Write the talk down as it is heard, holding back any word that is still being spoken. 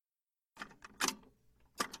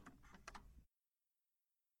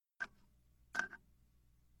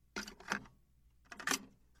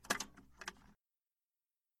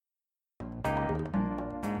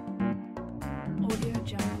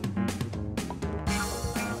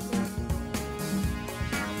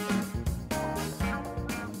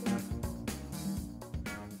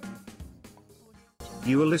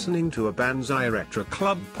You are listening to a Banzai Retro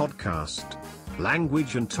Club podcast.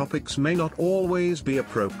 Language and topics may not always be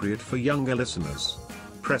appropriate for younger listeners.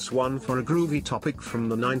 Press 1 for a groovy topic from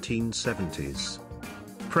the 1970s.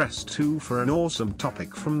 Press 2 for an awesome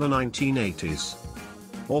topic from the 1980s.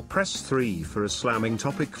 Or press 3 for a slamming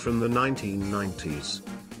topic from the 1990s.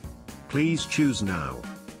 Please choose now.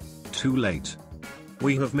 Too late.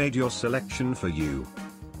 We have made your selection for you.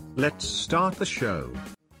 Let's start the show.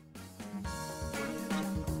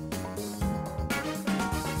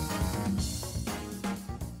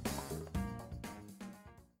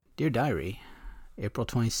 Dear Diary, April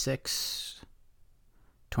 26,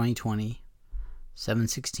 2020,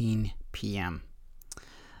 7:16 p.m.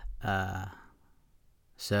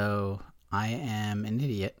 So I am an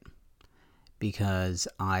idiot because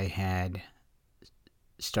I had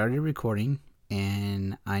started recording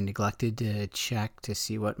and I neglected to check to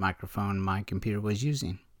see what microphone my computer was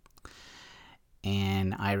using.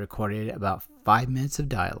 And I recorded about 5 minutes of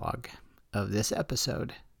dialogue of this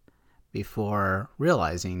episode before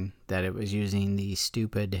realizing that it was using the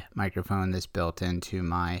stupid microphone that's built into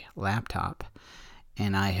my laptop.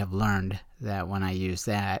 And I have learned that when I use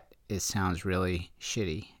that, it sounds really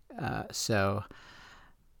shitty. So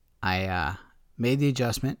I made the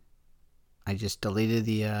adjustment. I just deleted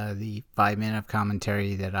the 5 minute of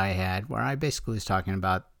commentary that I had where I basically was talking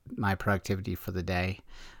about my productivity for the day.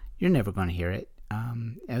 You're never going to hear it.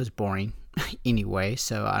 It was boring anyway,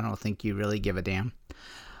 so I don't think you really give a damn.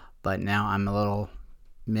 But now I'm a little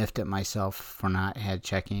miffed at myself for not head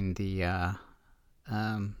checking the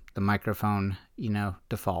microphone,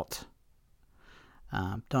 default.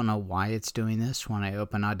 Don't know why it's doing this when I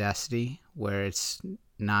open Audacity, where it's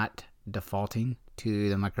not defaulting to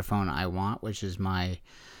the microphone I want, which is my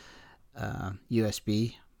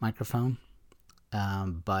USB microphone,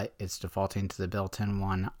 but it's defaulting to the built-in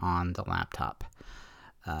one on the laptop,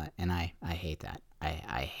 and I hate that.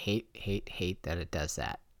 I hate that it does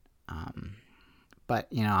that. But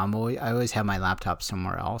I always have my laptop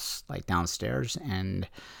somewhere else, like downstairs, and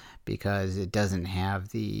because it doesn't have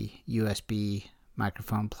the USB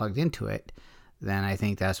microphone plugged into it, then I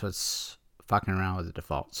think that's what's fucking around with the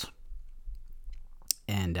defaults.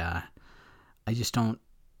 And I just don't,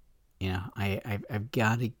 I've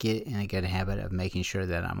got to get in a good habit of making sure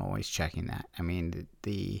that I'm always checking that. I mean,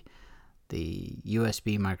 the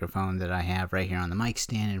USB microphone that I have right here on the mic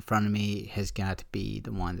stand in front of me has got to be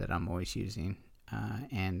the one that I'm always using.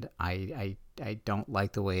 And I don't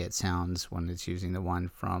like the way it sounds when it's using the one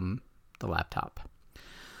from the laptop.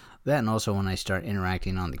 That, and also when I start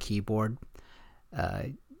interacting on the keyboard,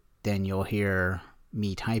 then you'll hear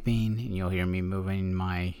me typing and you'll hear me moving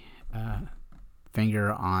my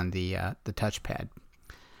finger on the touchpad.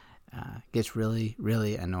 Gets really,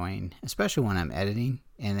 really annoying, especially when I'm editing.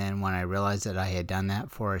 And then when I realize that I had done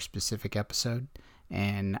that for a specific episode,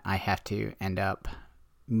 and I have to end up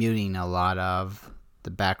muting a lot of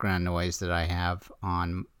the background noise that I have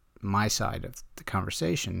on my side of the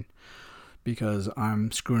conversation because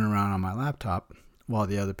I'm screwing around on my laptop while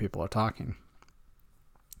the other people are talking.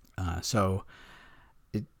 So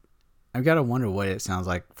I've got to wonder what it sounds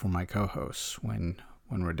like for my co-hosts when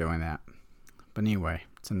we're doing that. But anyway,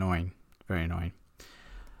 it's annoying, very annoying.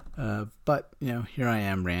 But, here I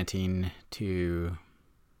am ranting to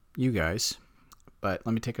you guys. But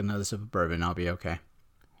let me take another sip of bourbon. I'll be okay.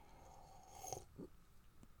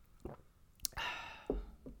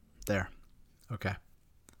 There. Okay.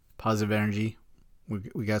 Positive energy.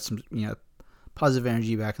 We got some, positive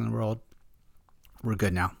energy back in the world. We're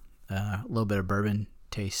good now. A little bit of bourbon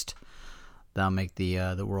taste. That'll make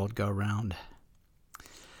the world go round.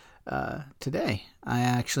 Today, I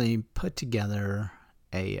actually put together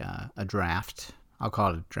a draft, I'll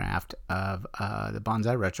call it a draft, of the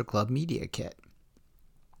Banzai Retro Club Media Kit.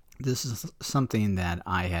 This is something that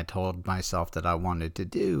I had told myself that I wanted to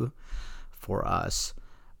do for us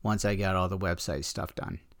once I got all the website stuff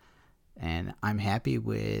done. And I'm happy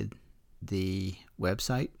with the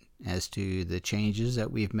website as to the changes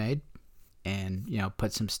that we've made and,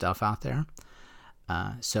 put some stuff out there.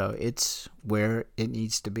 So it's where it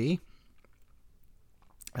needs to be.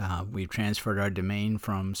 We've transferred our domain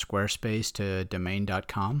from Squarespace to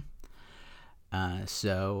domain.com.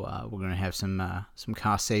 So we're going to have some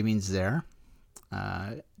cost savings there.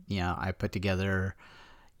 I put together,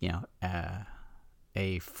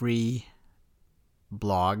 a free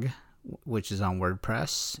blog, which is on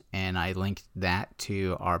WordPress, and I linked that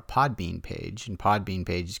to our Podbean page, and Podbean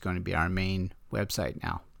page is going to be our main website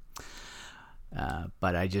now.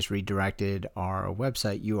 But I just redirected our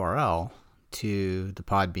website URL to the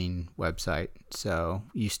Podbean website. So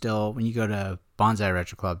you still, when you go to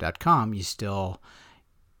banzairetroclub.com, you still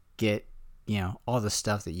get, all the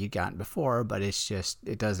stuff that you got before, but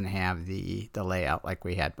it doesn't have the layout like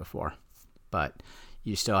we had before. But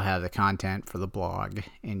you still have the content for the blog,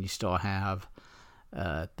 and you still have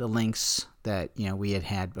the links that we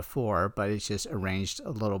had before, but it's just arranged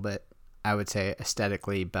a little bit, I would say,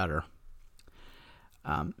 aesthetically better.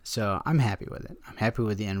 So I'm happy with it. I'm happy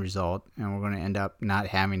with the end result, and we're going to end up not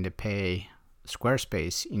having to pay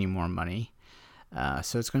Squarespace any more money.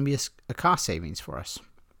 So it's going to be a cost savings for us.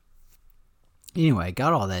 Anyway, I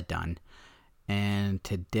got all that done, and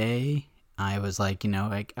today I was like,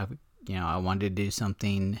 I wanted to do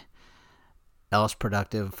something else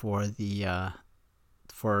productive for the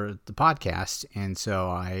podcast, and so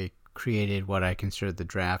I created what I consider the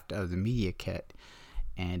draft of the media kit.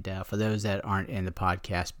 And for those that aren't in the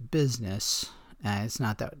podcast business, it's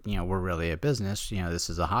not that we're really a business. This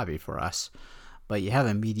is a hobby for us, but you have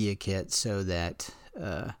a media kit so that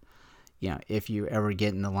if you ever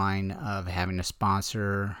get in the line of having a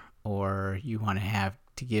sponsor, or you want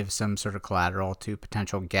to give some sort of collateral to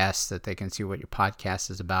potential guests that they can see what your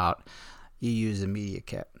podcast is about, you use a media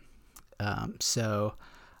kit. So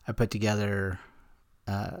I put together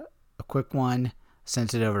a quick one,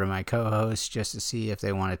 sent it over to my co-host just to see if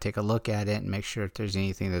they want to take a look at it and make sure if there's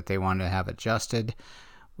anything that they want to have adjusted.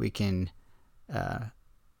 We can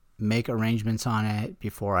make arrangements on it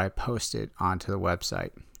before I post it onto the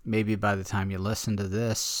website. Maybe by the time you listen to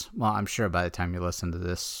this, well, I'm sure by the time you listen to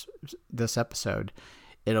this episode,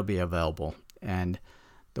 it'll be available. And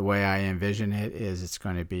the way I envision it is it's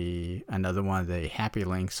going to be another one of the happy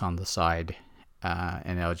links on the side,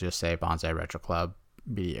 and it'll just say Bonsai Retro Club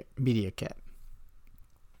Media Kit.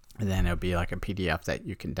 And then it'll be like a PDF that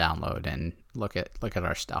you can download and look at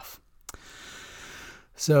our stuff.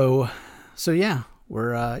 So yeah,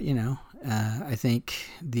 we're I think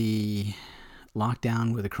the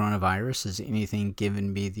lockdown with the coronavirus has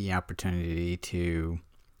given me the opportunity to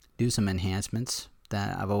do some enhancements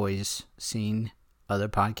that I've always seen other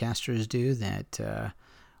podcasters do that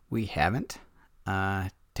we haven't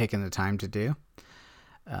taken the time to do.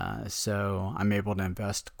 So I'm able to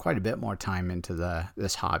invest quite a bit more time into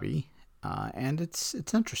this hobby, and it's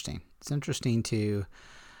interesting. It's interesting to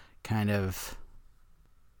kind of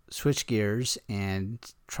switch gears and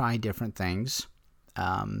try different things.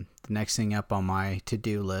 The next thing up on my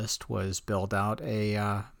to-do list was build out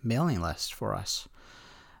a mailing list for us.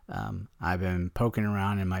 I've been poking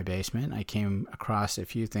around in my basement. I came across a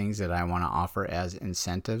few things that I want to offer as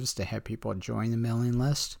incentives to have people join the mailing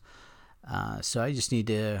list. So I just need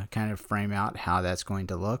to kind of frame out how that's going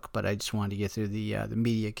to look, but I just wanted to get through the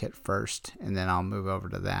media kit first, and then I'll move over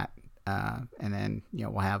to that. And then,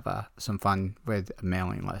 we'll have some fun with a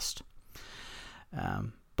mailing list.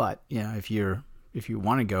 But, if you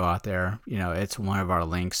want to go out there, it's one of our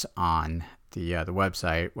links on the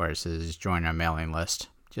website where it says join our mailing list.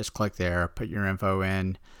 Just click there, put your info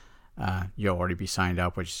in. You'll already be signed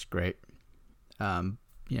up, which is great. But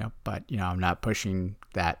I'm not pushing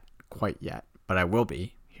that quite yet, but I will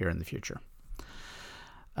be here in the future.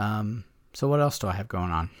 So what else do I have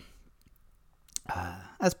going on?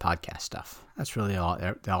 That's podcast stuff. That's really all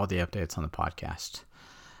the updates on the podcast.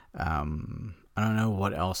 I don't know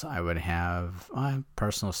what else I would have.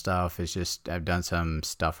 Personal stuff is just I've done some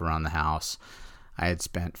stuff around the house. I had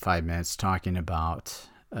spent 5 minutes talking about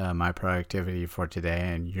my productivity for today,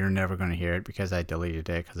 and you're never going to hear it because I deleted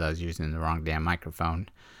it because I was using the wrong damn microphone.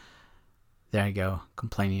 There I go,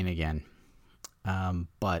 complaining again.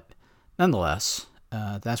 But nonetheless,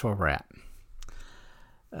 that's where we're at.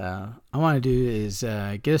 I want to do is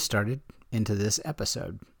get us started into this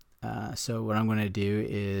episode. So what I'm going to do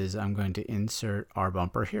is I'm going to insert our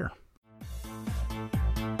bumper here.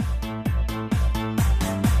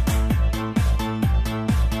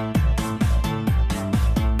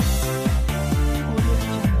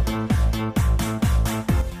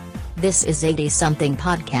 This is 80-something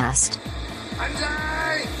podcast.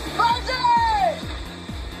 Bonsai! Bonsai!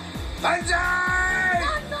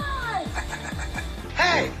 Bonsai!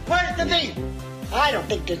 Hey, where's the meat? I don't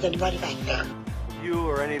think there's anybody back there. You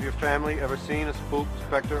or any of your family ever seen a spook,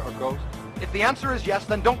 specter, or ghost? If the answer is yes,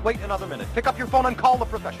 then don't wait another minute. Pick up your phone and call the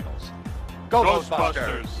professionals.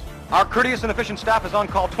 Ghostbusters. Our courteous and efficient staff is on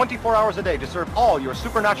call 24 hours a day to serve all your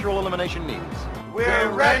supernatural elimination needs. We're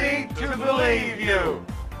ready to believe you.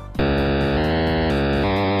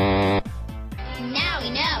 Now we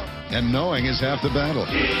know. And knowing is half the battle.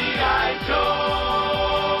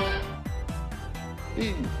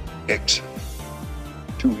 Being excellent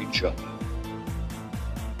to each other.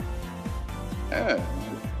 And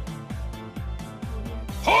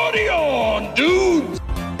party on, dudes!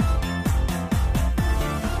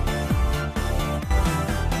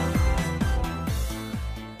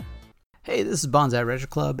 Hey, this is Bonsai Retro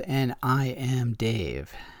Club, and I am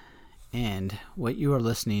Dave. And what you are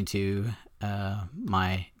listening to,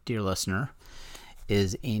 my dear listener,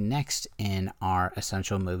 is a next in our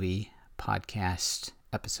Essential Movie podcast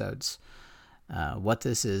episodes. What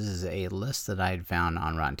this is a list that I had found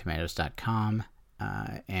on RottenTomatoes.com,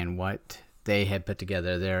 and what they had put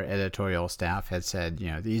together. Their editorial staff had said,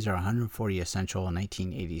 these are 140 essential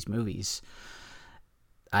 1980s movies.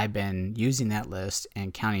 I've been using that list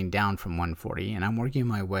and counting down from 140, and I'm working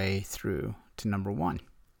my way through to number 1.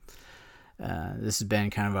 This has been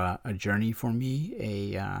kind of a journey for me,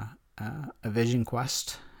 a vision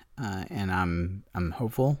quest, and I'm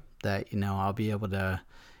hopeful that I'll be able to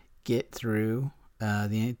get through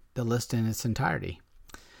the list in its entirety.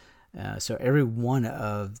 So every one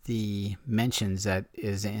of the mentions that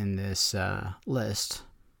is in this list,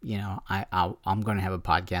 I'm going to have a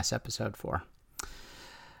podcast episode for.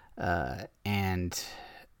 And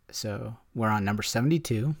so we're on number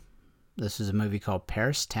 72. This is a movie called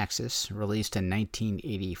Paris, Texas, released in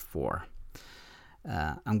 1984.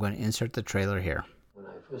 I'm going to insert the trailer here. When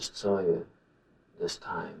I first saw you this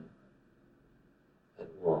time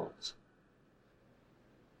at Walt's,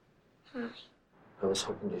 I was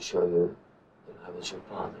hoping to show you that I was your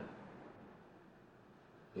father.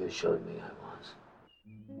 You showed me I was.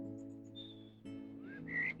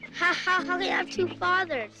 How can you have two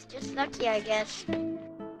fathers? Just lucky, I guess.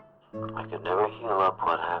 I could never heal up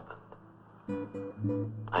what happened.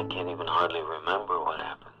 I can't even hardly remember what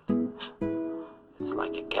happened. It's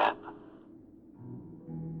like a gap.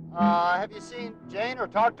 Have you seen Jane or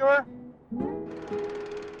talked to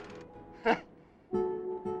her?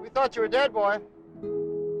 We thought you were dead, boy.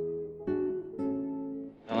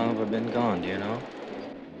 How long have I been gone, do you know?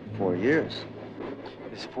 4 years.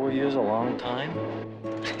 Is 4 years a long time?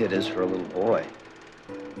 It is for a little boy.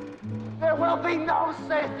 There will be no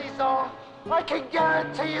safety zone. I can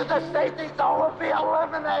guarantee you the safety zone will be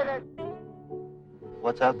eliminated.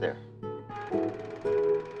 What's out there?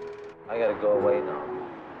 I gotta go away now.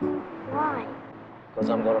 Why? Because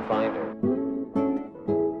I'm gonna find her.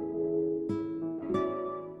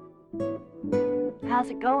 How's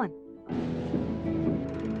it going?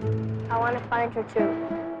 I want to find her too.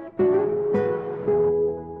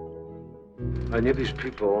 I knew these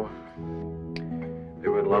people. They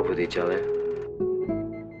were in love with each other.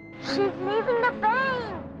 She's leaving the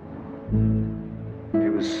vein. He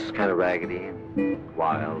was kind of raggedy and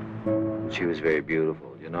wild. She was very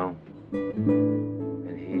beautiful, And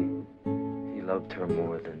he loved her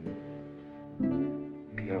more than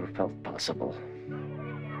he ever felt possible.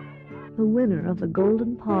 The winner of the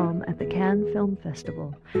Golden Palm at the Cannes Film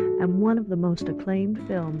Festival, and one of the most acclaimed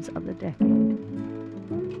films of the decade.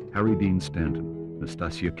 Harry Dean Stanton,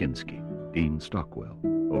 Nastasia Kinski, Dean Stockwell,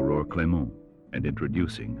 Aurore Clément, and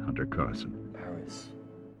introducing Hunter Carson. Paris,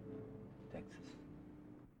 Texas.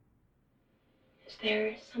 Is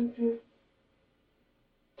there something,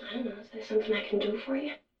 I don't know, is there something I can do for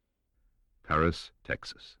you? Paris,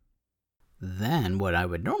 Texas. Then what I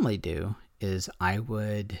would normally do is I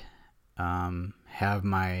would have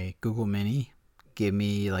my Google Mini give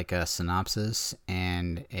me like a synopsis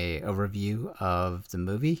and a overview of the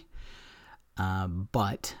movie.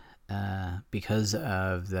 But because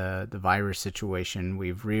of the virus situation,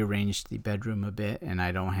 we've rearranged the bedroom a bit, and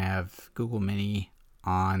I don't have Google Mini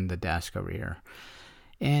on the desk over here.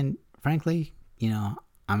 And frankly,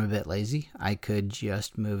 I'm a bit lazy. I could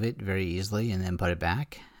just move it very easily and then put it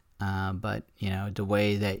back. But the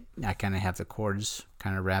way that I kind of have the cords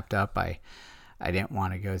kind of wrapped up, I didn't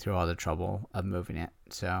want to go through all the trouble of moving it.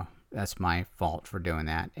 So that's my fault for doing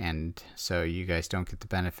that. And so you guys don't get the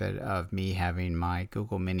benefit of me having my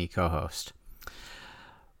Google Mini co-host.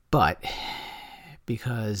 But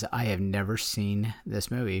because I have never seen this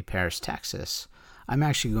movie, Paris, Texas, I'm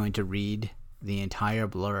actually going to read the entire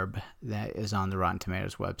blurb that is on the Rotten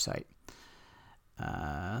Tomatoes website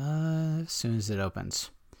as soon as it opens.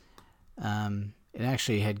 It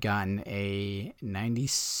actually had gotten a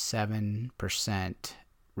 97%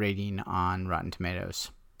 rating on Rotten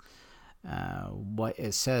Tomatoes. What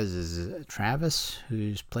it says is Travis,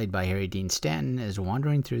 who's played by Harry Dean Stanton, is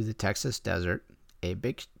wandering through the Texas desert, a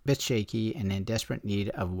bit shaky and in desperate need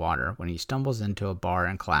of water, when he stumbles into a bar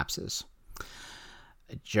and collapses.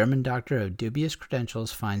 A German doctor of dubious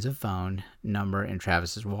credentials finds a phone number in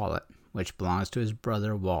Travis's wallet, which belongs to his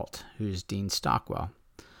brother Walt, who's Dean Stockwell.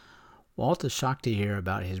 Walt is shocked to hear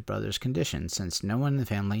about his brother's condition, since no one in the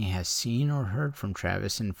family has seen or heard from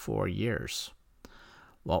Travis in 4 years.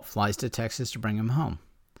 Walt flies to Texas to bring him home,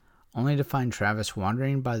 only to find Travis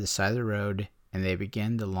wandering by the side of the road, and they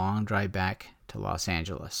begin the long drive back to Los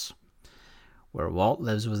Angeles. where Walt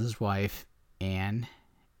lives with his wife, Anne,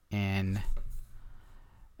 and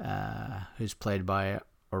who's played by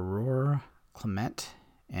Aurora Clement,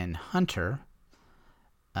 and Hunter,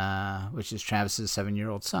 which is Travis's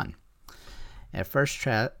 7-year-old son. At first,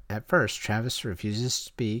 Travis refuses to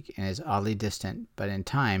speak and is oddly distant, but in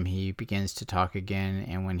time he begins to talk again,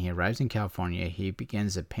 and when he arrives in California, he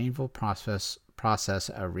begins a painful process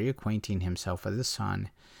of reacquainting himself with his son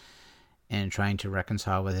and trying to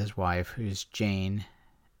reconcile with his wife, who's Jane,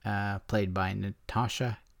 played by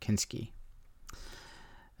Natasha Kinski.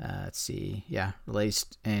 Let's see,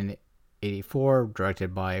 released in 1984,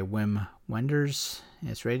 directed by Wim Wenders.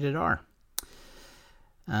 It's rated R.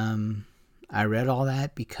 I read all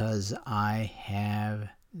that because I have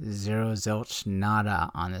zero zilch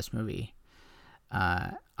nada on this movie.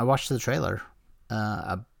 I watched the trailer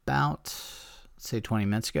about, say, 20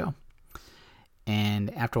 minutes ago.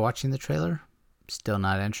 And after watching the trailer, still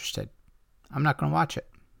not interested. I'm not going to watch it.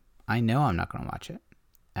 I know I'm not going to watch it.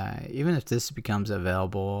 Even if this becomes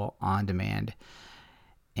available on demand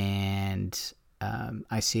and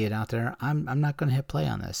I see it out there, I'm not going to hit play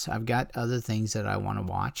on this. I've got other things that I want to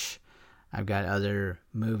watch. I've got other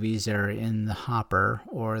movies that are in the hopper,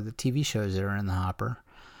 or the TV shows that are in the hopper.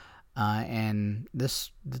 And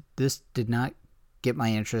this did not get my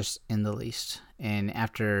interest in the least. And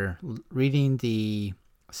after reading the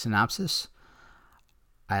synopsis,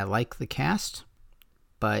 I like the cast,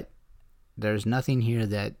 but there's nothing here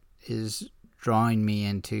that is drawing me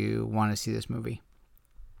into want to see this movie.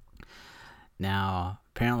 Now,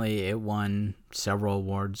 apparently it won several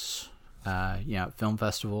awards, film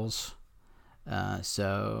festivals.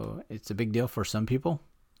 So it's a big deal for some people,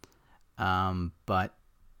 but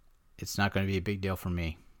it's not going to be a big deal for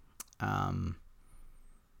me.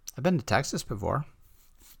 I've been to Texas before.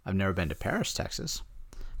 I've never been to Paris, Texas.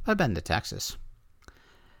 I've been to Texas.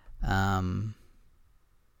 I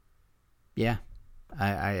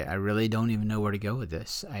really don't even know where to go with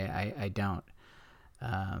this. I don't.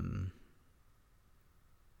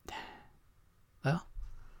 Well,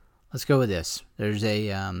 let's go with this. There's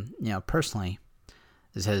a, personally,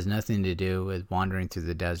 this has nothing to do with wandering through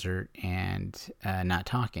the desert and not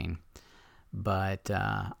talking. But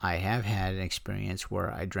I have had an experience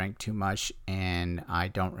where I drank too much and I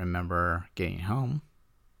don't remember getting home.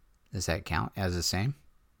 Does that count as the same?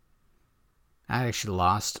 I actually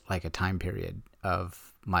lost like a time period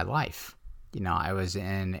of my life. I was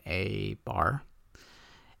in a bar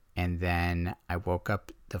and then I woke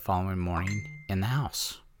up the following morning in the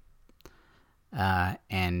house.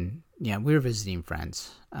 And we were visiting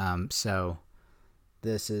friends. So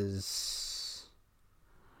this is,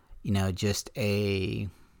 just a,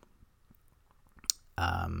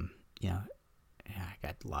 I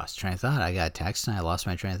got lost train of thought. I got a text and I lost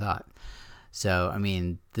my train of thought. So,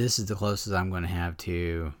 this is the closest I'm going to have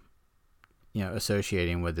to,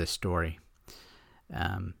 associating with this story.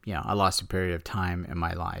 I lost a period of time in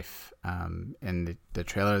my life. And the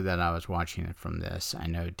trailer that I was watching from this, I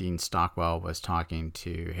know Dean Stockwell was talking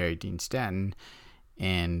to Harry Dean Stanton,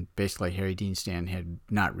 and basically Harry Dean Stanton had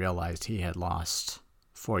not realized he had lost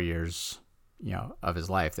 4 years, of his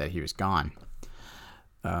life, that he was gone.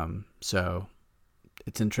 So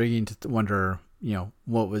it's intriguing to wonder,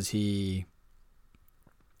 what was he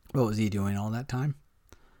doing all that time?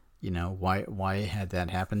 Why had that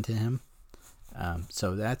happened to him?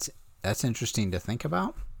 So that's interesting to think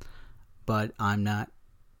about, but I'm not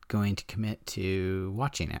going to commit to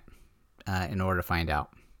watching it in order to find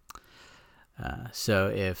out. So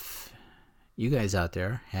if you guys out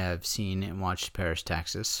there have seen and watched Paris,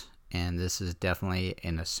 Texas, and this is definitely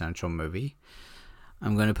an essential movie,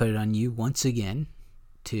 I'm going to put it on you once again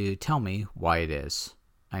to tell me why it is.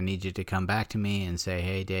 I need you to come back to me and say,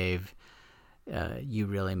 hey, Dave, you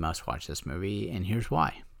really must watch this movie, and here's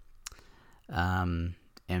why. And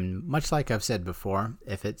much like I've said before,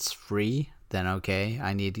 if it's free, then okay.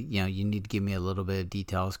 I need, you need to give me a little bit of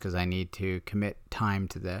details because I need to commit time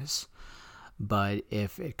to this. But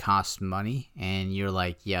if it costs money and you're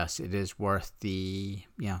like, yes, it is worth the,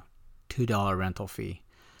 $2 rental fee,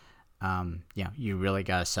 you really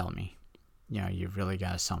got to sell me. You really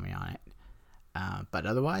got to sell me on it. But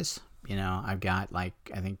otherwise, I've got I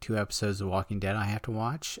think 2 episodes of Walking Dead I have to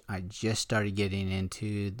watch. I just started getting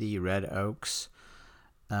into the Red Oaks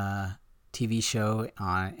TV show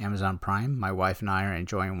on Amazon Prime. My wife and I are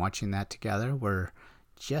enjoying watching that together. We're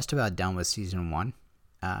just about done with season 1.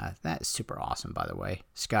 That's super awesome, by the way.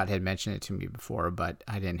 Scott had mentioned it to me before, but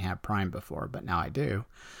I didn't have Prime before, but now I do.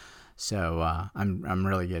 So I'm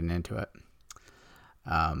really getting into it.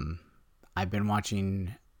 I've been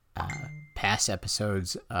watching past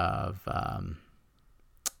episodes of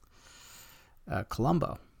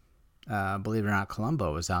Columbo. Believe it or not,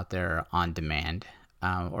 Columbo was out there on demand,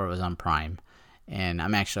 or it was on Prime, and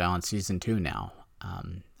I'm actually on season 2 now.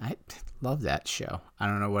 I love that show. I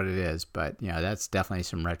don't know what it is, but that's definitely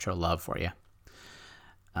some retro love for you.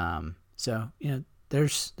 So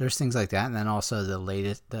there's things like that, and then also the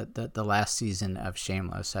latest, the last season of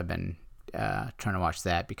Shameless. I've been trying to watch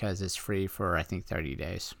that because it's free for I think 30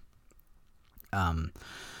 days.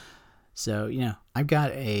 So I've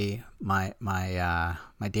got my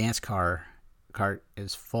dance cart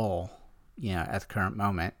is full, at the current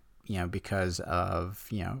moment, because of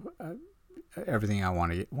everything I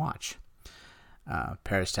want to watch.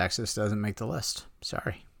 Paris, Texas doesn't make the list.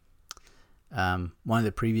 Sorry. One of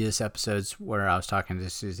the previous episodes where I was talking to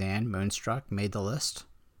Suzanne, Moonstruck, made the list.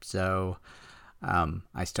 So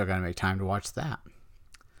I still got to make time to watch that.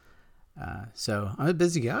 So I'm a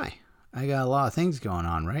busy guy. I got a lot of things going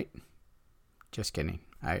on, right? Just kidding.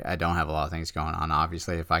 I don't have a lot of things going on.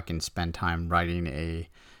 Obviously, if I can spend time writing a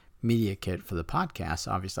media kit for the podcast,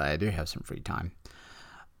 obviously I do have some free time.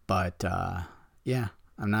 But yeah,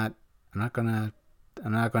 I'm not gonna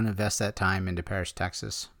invest that time into Paris,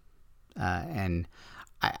 Texas. And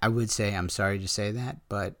I would say I'm sorry to say that,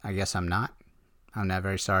 but I guess I'm not. I'm not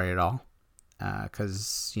very sorry at all,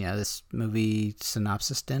 because this movie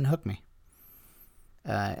synopsis didn't hook me,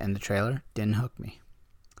 and the trailer didn't hook me.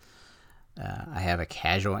 I have a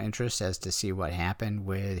casual interest as to see what happened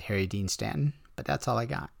with Harry Dean Stanton, but that's all I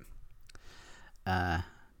got.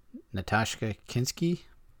 Natasha Kinski,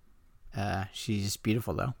 she's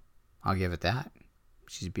beautiful though. I'll give it that.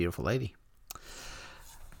 She's a beautiful lady.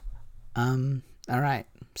 All right.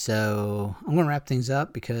 So I'm going to wrap things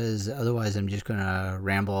up because otherwise I'm just going to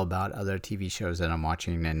ramble about other TV shows that I'm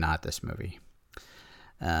watching and not this movie.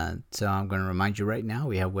 So I'm going to remind you right now,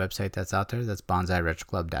 we have a website that's out there. That's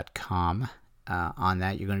bonsairetroclub.com. On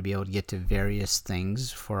that, you're going to be able to get to various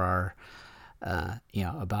things for our,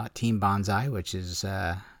 about Team Bonsai, which is,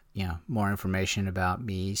 more information about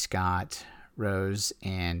me, Scott, Rose,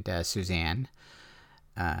 and Suzanne.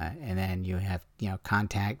 And then you have,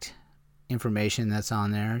 contact information that's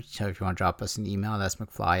on there. So if you want to drop us an email, that's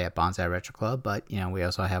McFly at Bonsai Retro Club. But, we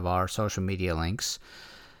also have our social media links.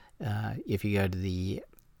 If you go to the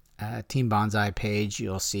Team Bonsai page,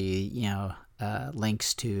 you'll see,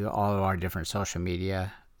 links to all of our different social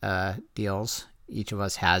media deals. Each of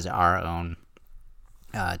us has our own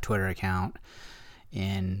Twitter account,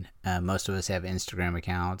 and most of us have Instagram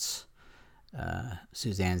accounts.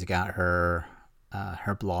 Suzanne's got her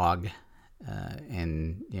blog,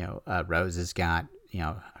 and Rose has got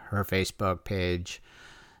her Facebook page.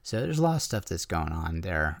 So there's a lot of stuff that's going on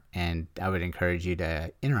there, and I would encourage you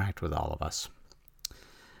to interact with all of us.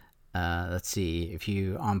 Let's see, if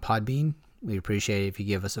you on Podbean, we'd appreciate it if you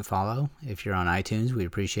give us a follow. If you're on iTunes, we'd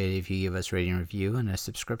appreciate it if you give us a rating, review, and a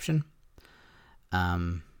subscription.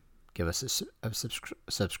 Give us a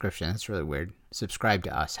subscription. That's really weird. Subscribe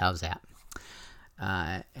to us. How's that?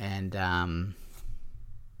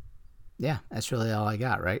 Yeah, that's really all I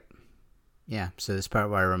got, right? Yeah, so this part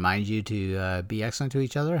where I remind you to be excellent to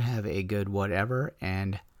each other, have a good whatever,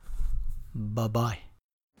 and bye-bye.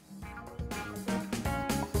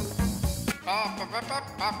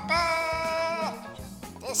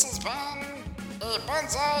 This has been a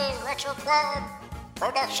Bonsai Retro Club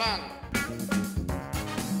production.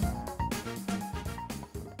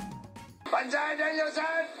 Bonsai Danielson!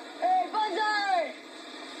 Hey, Bonsai!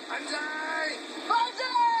 Bonsai!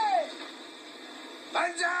 Bonsai!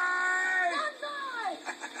 Bonsai!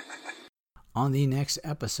 On the next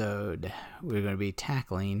episode, we're going to be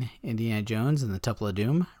tackling Indiana Jones and the Temple of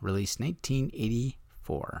Doom, released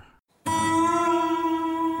 1984.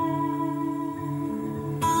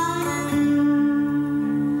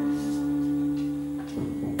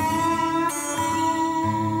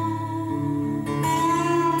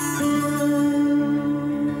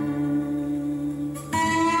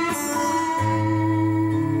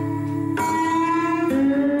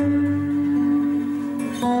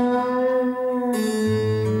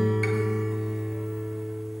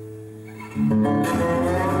 Thank you.